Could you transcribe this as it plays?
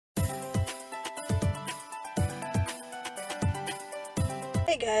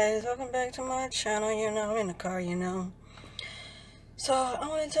Hey guys, welcome back to my channel. I'm in the car, So I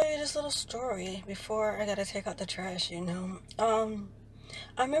want to tell you this little story before I gotta take out the trash. I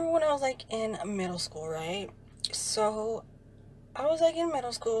remember when I was like in middle school, right? So I was like in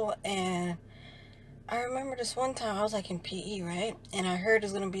middle school, and I remember this one time I was like in PE, right? And I heard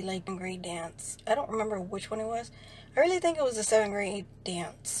it's gonna be like a grade dance. I don't remember which one it was. I really think it was the 7th grade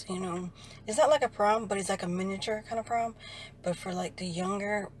dance. It's not like a prom, but it's like a miniature kind of prom, but for like the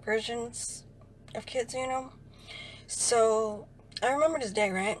younger versions of kids. So I remember this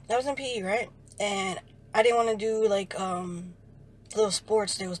day, right? I was in PE, right? And I didn't want to do like little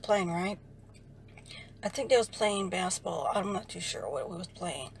sports they was playing, right? I think they was playing basketball. I'm not too sure what we was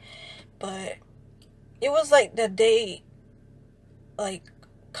playing, but it was like the day like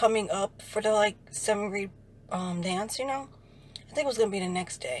coming up for the like 7th grade dance. I think it was gonna be the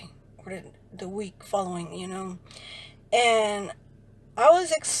next day or the week following. And I was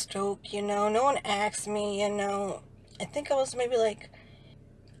like stoked. No one asked me. I think I was maybe like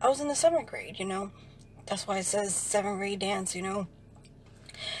I was in the 7th grade. That's why it says 7th grade dance.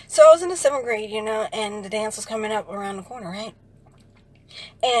 So I was in the 7th grade, and the dance was coming up around the corner, right?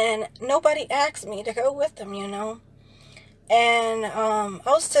 And nobody asked me to go with them. And I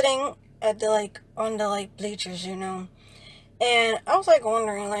was sitting at the like on the like bleachers. And I was like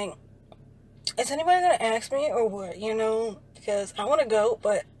wondering, like, is anybody gonna ask me or what? Because I want to go,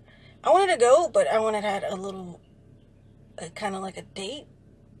 but I wanted to go, but I wanted to have a little, kind of like a date.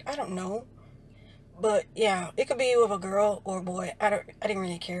 I don't know, but yeah, it could be with a girl or a boy. I didn't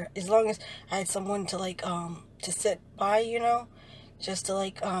really care as long as I had someone to like to sit by. Just to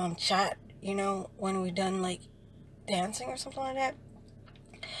like chat. When we done like dancing or something like that.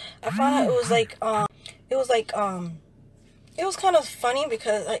 I found out it was like it was kind of funny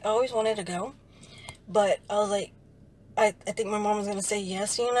because I always wanted to go, but I was like, I think my mom was gonna say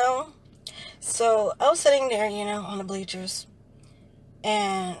yes. So I was sitting there, on the bleachers,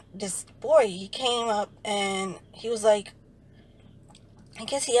 and this boy, he came up and he was like, I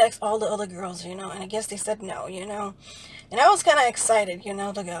guess he asked all the other girls, and I guess they said no. And I was kind of excited,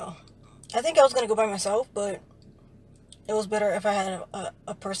 to go. I think I was gonna go by myself, but it was better if I had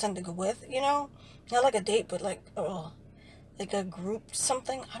a person to go with. Not like a date, but like a group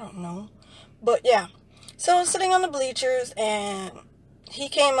something. I don't know. But yeah. So I was sitting on the bleachers, and he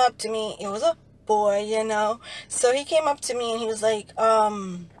came up to me. It was a boy. So he came up to me and he was like,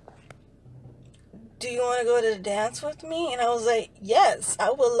 do you want to go to the dance with me? And I was like, yes,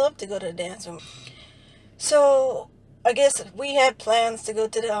 I would love to go to the dance with me. So I guess we had plans to go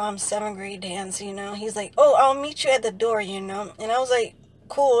to the 7th grade dance. He's like, oh, I'll meet you at the door. And I was like,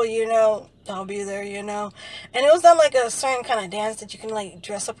 cool. I'll be there. And it was not like a certain kind of dance that you can like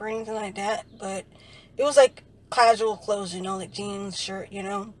dress up or anything like that, but it was like casual clothes, like jeans, shirt.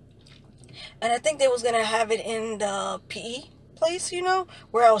 And I think they was gonna have it in the PE place,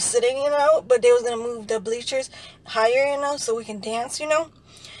 where I was sitting, but they was gonna move the bleachers higher, so we can dance.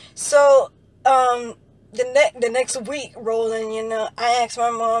 So the next week rolling, I asked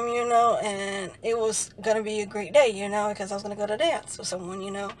my mom, and it was gonna be a great day, because I was gonna go to dance with someone.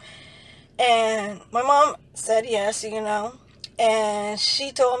 And my mom said yes. And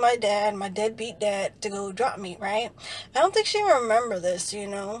she told my dad, my deadbeat dad, to go drop me, right? I don't think she remember this.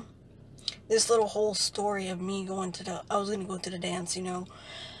 This little whole story of me I was going to go to the dance. I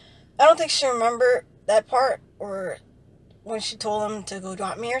don't think she remembered that part, or when she told him to go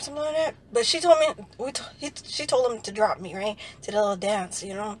drop me or something like that. But she told me, she told him to drop me, right? To the little dance.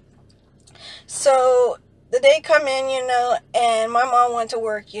 So the day come in, and my mom went to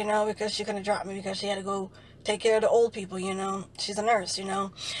work, because she couldn't drop me because she had to go take care of the old people, She's a nurse.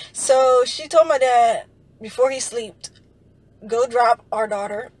 So she told my dad before he slept, go drop our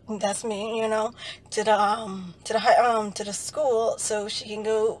daughter, that's me, to the school so she can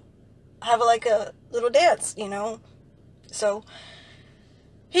go have like a little dance. So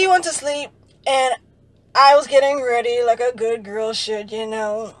he went to sleep, and I was getting ready like a good girl should.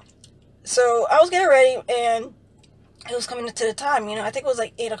 So I was getting ready, and it was coming to the time, I think it was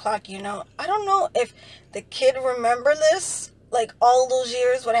like 8 o'clock. I don't know if the kid remember this, like all those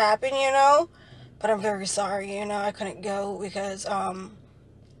years, what happened, but I'm very sorry, I couldn't go because,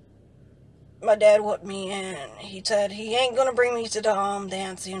 my dad whooped me, and he said he ain't gonna bring me to the,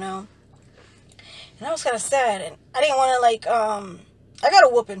 dance. And I was kind of sad, and I didn't want to, like, I got a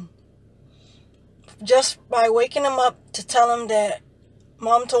whooping just by waking him up to tell him that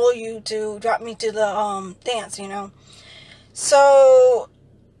mom told you to drop me to the, dance. So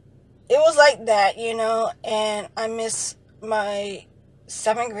it was like that, and I miss my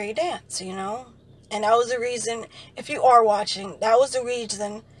 7th grade dance. And that was the reason, if you are watching, that was the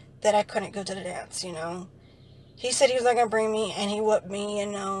reason that I couldn't go to the dance, you know. He said he was not going to bring me, and he whooped me, you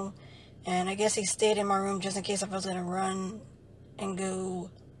know. And I guess he stayed in my room just in case if I was going to run and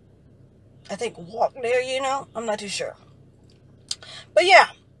go, I think, walk there, you know. I'm not too sure. But yeah,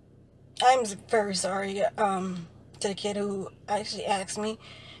 I'm very sorry to the kid who actually asked me.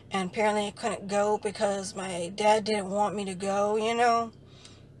 And apparently I couldn't go because my dad didn't want me to go, you know.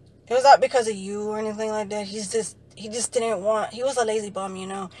 It was not because of you or anything like that. He just didn't want, he was a lazy bum, you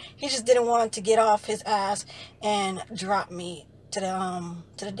know. He just didn't want to get off his ass and drop me to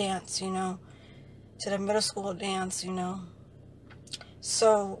the dance, you know. To the middle school dance, you know.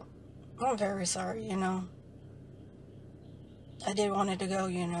 So, I'm very sorry, you know. I did want to go,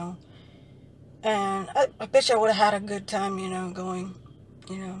 you know. And I bet you I would have had a good time, you know, going,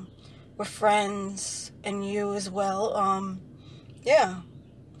 you know, with friends and you as well. Yeah.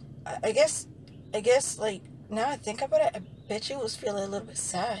 I guess, like, now I think about it, I bet you was feeling a little bit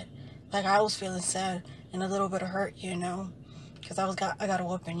sad. Like, I was feeling sad and a little bit of hurt, you know, because I got a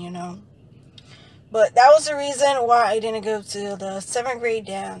whooping, you know. But that was the reason why I didn't go to the 7th grade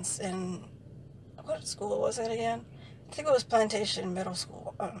dance. And what school was it again? I think it was Plantation Middle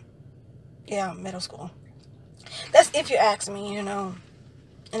School. Yeah, middle school. That's if you ask me, you know.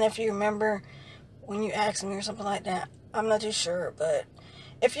 And if you remember when you asked me or something like that, I'm not too sure. But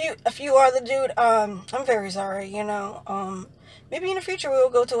if you are the dude, I'm very sorry, you know. Maybe in the future we'll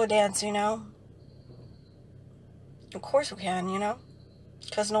go to a dance, you know. Of course we can, you know.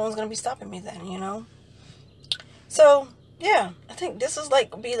 Because no one's going to be stopping me then, you know. So, yeah. I think this is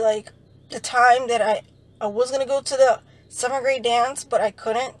be the time that I was going to go to the 7th grade dance, but I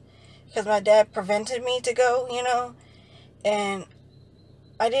couldn't. Because my dad prevented me to go, you know. And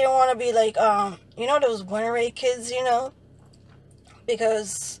I didn't want to be you know, those winter rate kids, you know.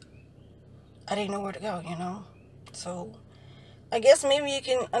 Because I didn't know where to go, you know. So, I guess maybe you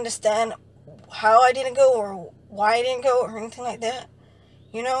can understand how I didn't go or why I didn't go or anything like that.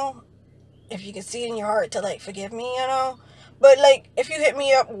 You know, if you can see it in your heart to forgive me, you know. But if you hit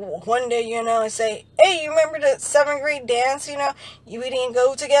me up one day, you know, and say, hey, you remember the 7th grade dance, you know, we didn't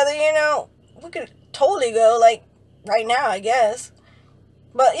go together, you know, we could totally go right now, I guess.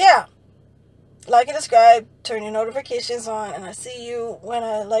 But yeah, like and subscribe, turn your notifications on, and I see you when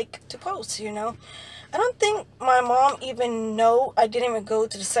I like to post, you know. I don't think my mom even know I didn't even go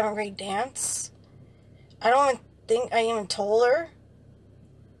to the 7th grade dance. I don't even think I even told her.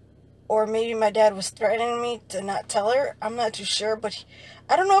 Or maybe my dad was threatening me to not tell her. I'm not too sure, but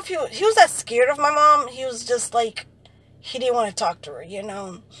I don't know if he was that scared of my mom. He was just he didn't want to talk to her, you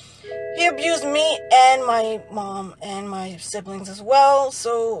know. He abused me and my mom and my siblings as well.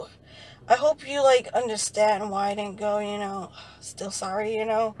 So I hope you understand why I didn't go, you know. Still sorry, you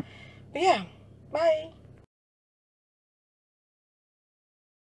know. But yeah, bye.